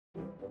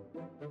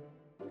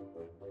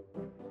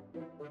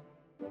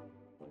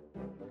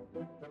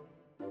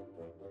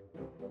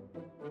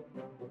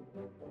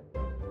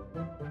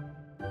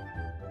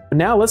But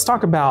now let's go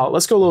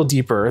a little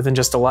deeper than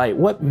just delight.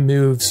 What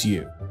moves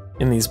you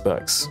in these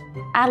books?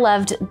 I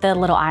loved The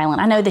Little Island.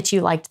 I know that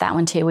you liked that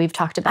one too. We've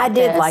talked about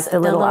this. I did like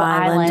The Little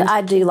Island.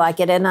 I do like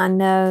it. And I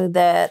know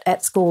that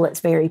at school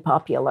it's very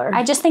popular.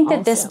 I just think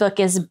that this book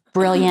is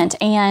brilliant.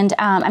 And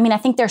I mean, I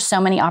think there's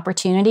so many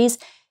opportunities.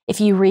 If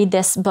you read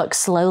this book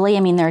slowly, I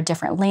mean, there are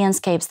different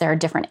landscapes, there are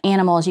different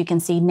animals. You can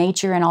see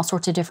nature in all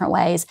sorts of different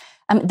ways.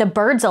 The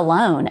birds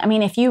alone. I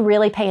mean, if you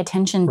really pay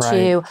attention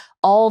to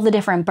all the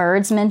different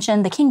birds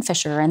mentioned, the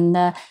kingfisher and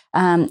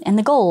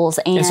the gulls,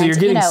 and so you're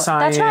getting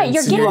science. That's right.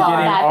 You're getting all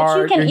that.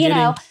 Art, but you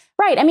can,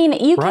 right. I mean,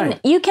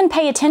 you can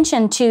pay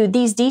attention to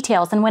these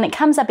details, and when it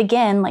comes up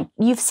again, like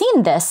you've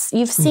seen this,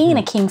 you've seen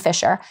a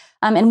kingfisher,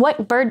 and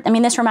what bird? I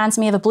mean, this reminds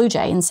me of a blue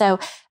jay, and so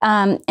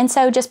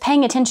just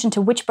paying attention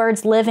to which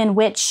birds live in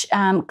which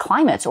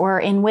climates or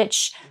in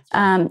which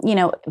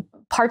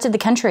parts of the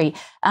country.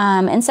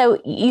 And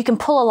so you can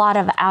pull a lot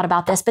out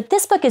about this, but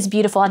this book is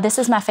beautiful. This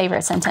is my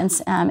favorite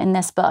sentence in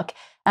this book.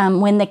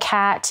 When the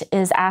cat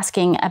is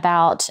asking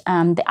about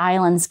the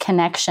island's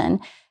connection,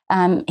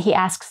 he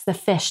asks the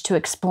fish to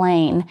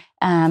explain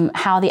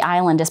how the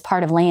island is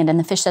part of land. And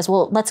the fish says,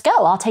 well, let's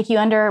go. I'll take you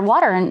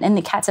underwater. And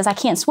the cat says, I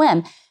can't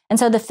swim. And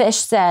so the fish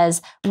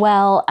says,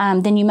 well,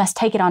 then you must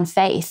take it on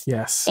faith.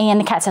 Yes.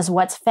 And the cat says,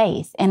 what's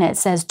faith? And it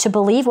says, to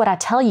believe what I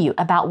tell you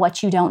about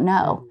what you don't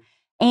know.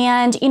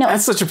 And,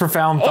 that's such a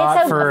profound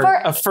thought for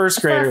a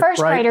first grader. For a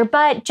first grader,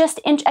 but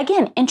just,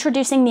 again,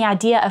 introducing the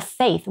idea of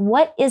faith.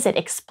 What is it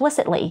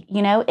explicitly?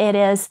 It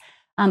is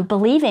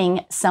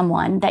believing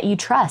someone that you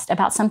trust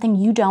about something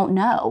you don't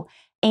know.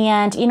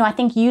 And, I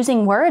think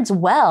using words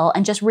well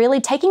and just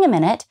really taking a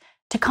minute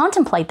to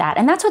contemplate that.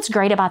 And that's what's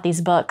great about these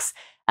books.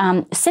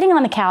 Sitting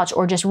on the couch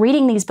or just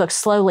reading these books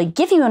slowly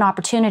give you an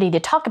opportunity to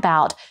talk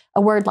about a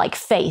word like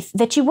faith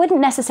that you wouldn't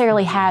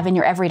necessarily have in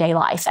your everyday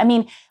life. I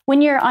mean,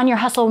 when you're on your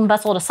hustle and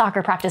bustle to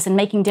soccer practice and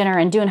making dinner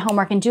and doing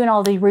homework and doing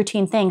all the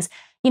routine things,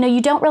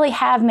 you don't really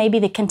have maybe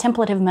the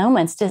contemplative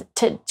moments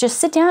to just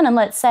sit down and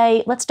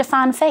let's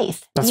define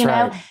faith. That's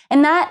right.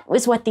 And that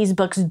is what these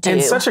books do.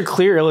 And such a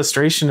clear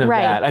illustration of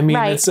that. I mean,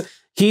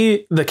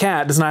 the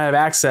cat does not have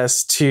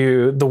access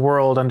to the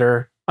world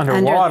underwater.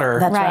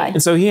 That's right.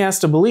 And so he has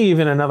to believe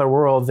in another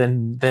world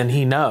than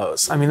he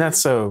knows. I mean, that's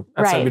so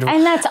beautiful.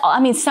 And that's,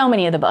 so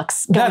many of the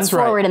books going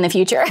forward in the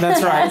future.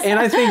 That's right. And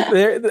I think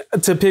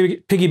to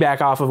piggyback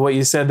off of what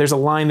you said, there's a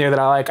line there that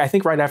I like. I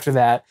think right after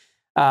that,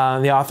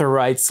 the author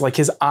writes, like,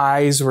 his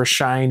eyes were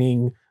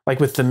shining, like,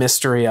 with the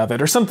mystery of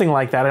it or something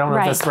like that. I don't know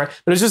if that's right.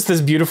 But it's just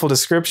this beautiful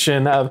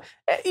description of,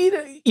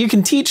 you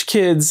can teach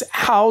kids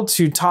how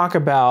to talk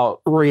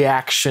about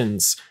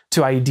reactions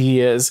to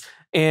ideas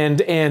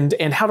and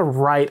how to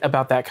write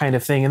about that kind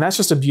of thing. And that's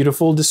just a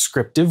beautiful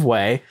descriptive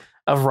way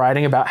of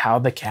writing about how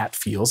the cat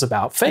feels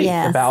about faith,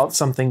 about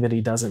something that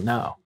he doesn't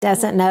know.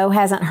 Doesn't know,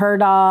 hasn't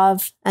heard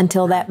of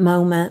until that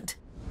moment.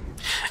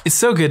 It's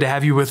so good to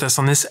have you with us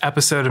on this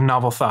episode of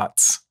Novel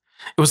Thoughts.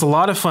 It was a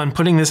lot of fun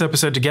putting this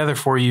episode together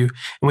for you,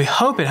 and we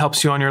hope it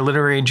helps you on your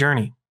literary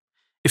journey.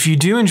 If you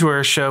do enjoy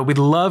our show, we'd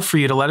love for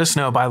you to let us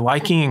know by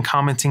liking and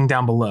commenting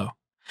down below.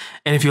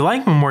 And if you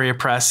like Memoria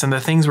Press and the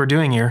things we're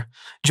doing here,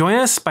 join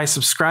us by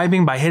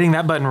subscribing by hitting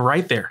that button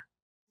right there.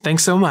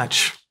 Thanks so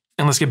much,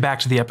 and let's get back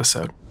to the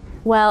episode.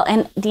 Well,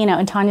 and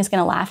Tanya's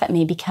going to laugh at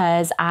me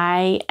because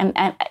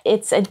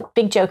it's a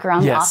big joke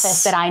around the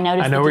office that I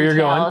noticed the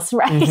details,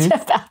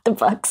 about the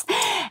books.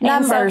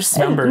 Numbers,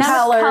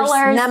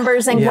 colors,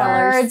 numbers and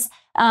words.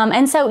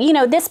 And so,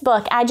 this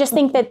book, I just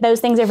think that those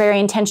things are very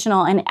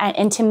intentional.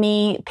 And to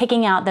me,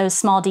 picking out those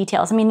small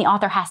details, I mean, the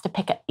author has to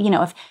pick,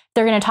 if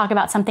they're going to talk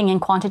about something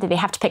in quantity, they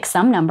have to pick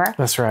some number.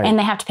 That's right. And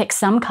they have to pick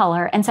some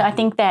color. And so I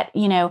think that,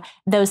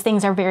 those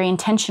things are very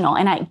intentional.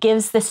 And it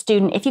gives the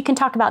student, if you can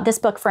talk about this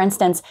book, for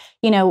instance,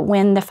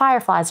 when the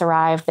fireflies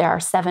arrive, there are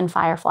 7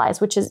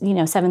 fireflies, which is,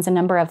 7's a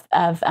number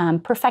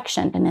of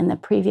perfection. And in the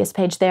previous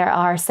page, there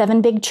are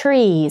 7 big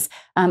trees,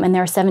 and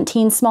there are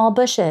 17 small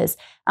bushes.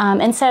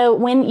 And so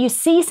when you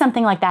see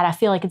something like that, I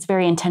feel like it's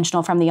very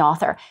intentional from the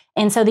author.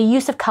 And so the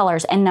use of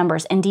colors and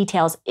numbers and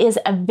details is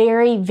a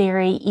very,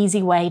 very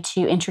easy way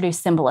to introduce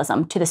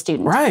symbolism to the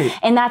student. Right.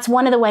 And that's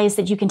one of the ways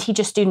that you can teach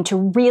a student to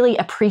really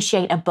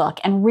appreciate a book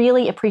and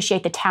really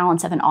appreciate the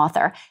talents of an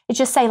author. It's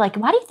just say, like,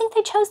 why do you think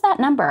they chose that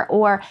number?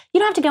 Or you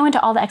don't have to go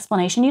into all the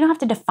explanation. You don't have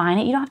to define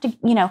it. You don't have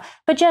to,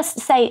 but just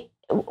say,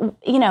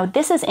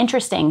 this is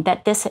interesting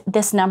that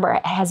this number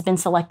has been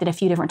selected a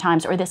few different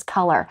times, or this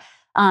color.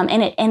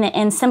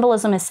 And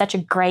symbolism is such a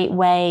great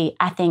way,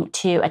 I think,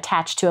 to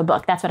attach to a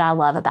book. That's what I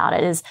love about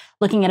it, is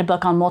looking at a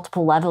book on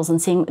multiple levels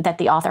and seeing that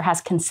the author has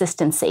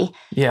consistency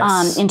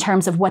in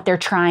terms of what they're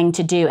trying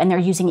to do. And they're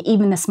using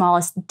even the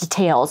smallest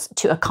details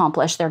to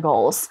accomplish their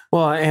goals.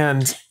 Well,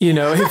 and, if you...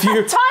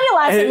 Tanya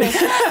laughs at me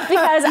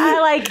because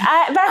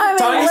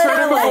Tanya's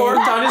heard it before.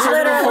 Tanya's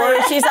heard it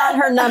before. She's on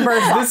her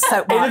numbers.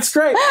 And it's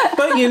great.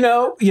 But, we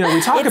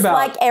talk about... It's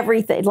like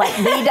everything. Like,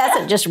 Lee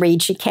doesn't just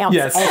read. She counts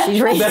as she's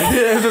reading.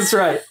 That's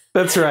right.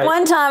 That's right.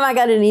 One time I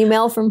got an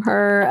email from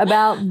her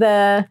about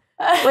the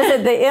Was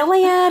it the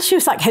Iliad? She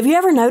was like, have you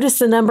ever noticed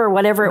the number,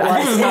 whatever it was?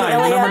 I think it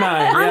was number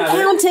 9. I'm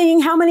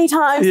counting how many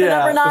times the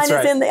number 9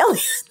 is in the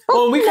Iliad.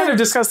 Well, we kind of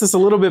discussed this a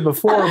little bit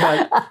before,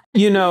 but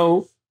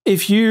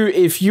if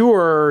you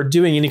are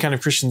doing any kind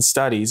of Christian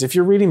studies, if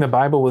you're reading the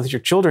Bible with your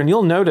children,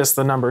 you'll notice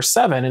the number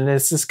 7, and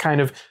it's this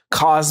kind of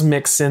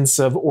cosmic sense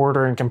of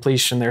order and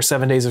completion. There are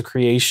 7 days of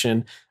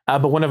creation.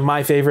 But one of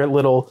my favorite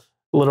little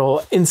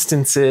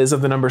instances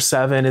of the number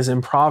 7 is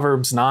in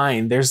Proverbs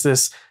 9. There's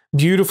this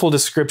beautiful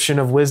description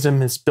of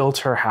wisdom has built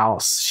her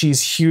house.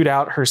 She's hewed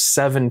out her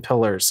 7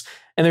 pillars.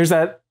 And there's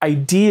that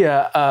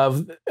idea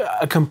of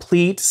a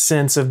complete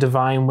sense of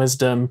divine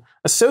wisdom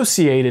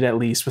associated, at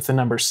least, with the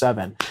number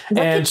 7.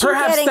 And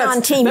perhaps that's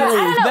on team lead. I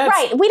don't know,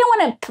 right? We don't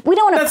want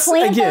to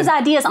plant those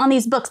ideas on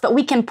these books, but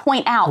we can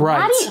point out.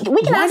 Right.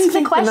 We can ask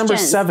the questions. The number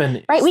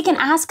 7 right? We can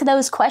ask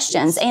those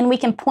questions, and we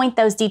can point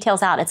those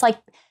details out. It's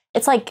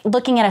like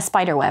looking at a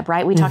spider web,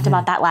 right? We talked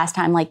about that last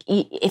time. Like,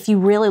 if you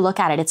really look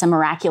at it, it's a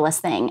miraculous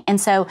thing. And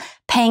so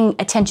paying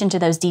attention to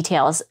those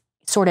details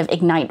sort of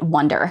ignite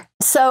wonder.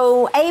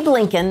 So Abe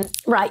Lincoln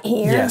right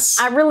here. Yes.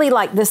 I really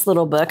like this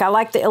little book. I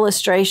like the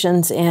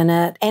illustrations in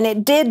it. And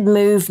it did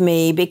move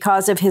me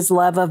because of his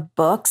love of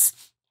books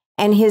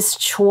and his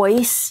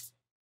choice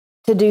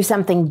to do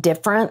something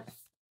different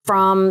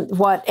from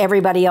what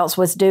everybody else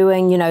was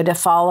doing, to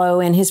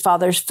follow in his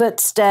father's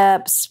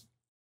footsteps,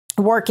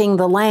 working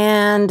the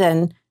land,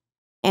 and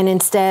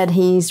instead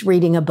he's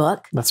reading a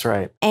book. That's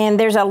right. And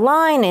there's a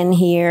line in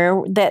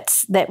here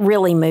that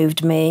really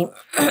moved me.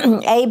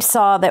 Abe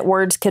saw that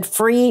words could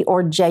free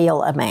or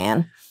jail a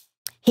man.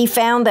 He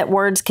found that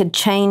words could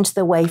change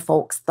the way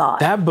folks thought.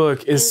 That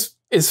book is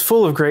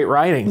full of great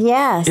writing.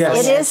 Yes.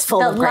 It is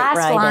full of great writing.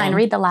 The last line,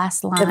 read the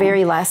last line. The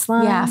very last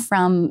line? Yeah,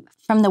 from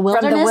the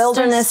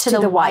wilderness to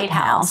the White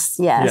House.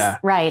 Yes. Yeah.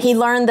 Right. He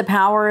learned the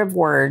power of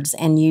words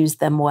and used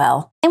them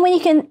well. And when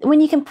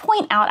you can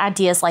point out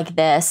ideas like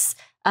this,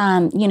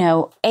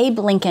 Abe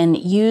Lincoln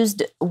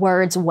used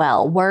words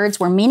well. Words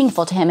were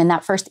meaningful to him in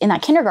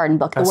that kindergarten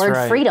book. The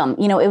word freedom,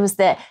 it was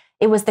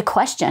the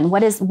question.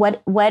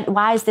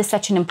 Why is this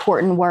such an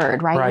important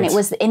word? Right.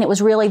 And it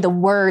was really the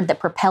word that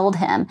propelled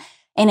him.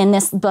 And in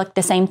this book,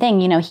 the same thing,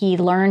 he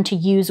learned to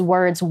use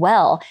words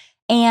well.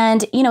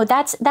 And,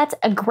 that's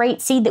a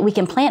great seed that we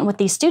can plant with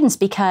these students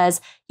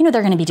because, they're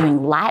going to be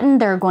doing Latin.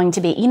 They're going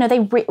to be,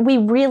 we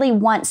really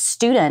want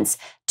students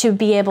to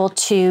be able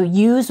to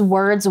use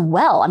words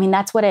well. I mean,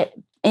 that's what it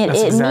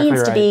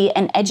needs to be.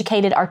 An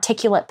educated,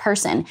 articulate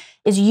person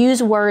is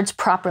use words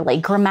properly,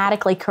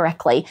 grammatically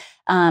correctly,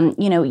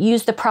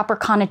 use the proper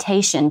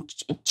connotation,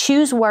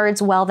 choose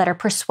words well that are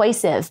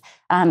persuasive.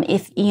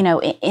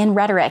 In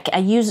rhetoric,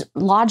 use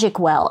logic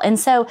well. And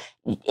so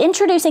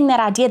introducing that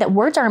idea that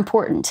words are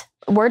important.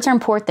 Words are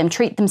important.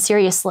 Treat them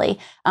seriously.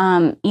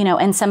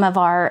 And some of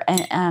our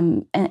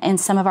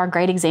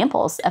great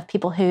examples of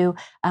people who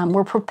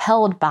were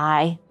propelled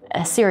by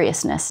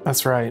seriousness.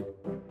 That's right.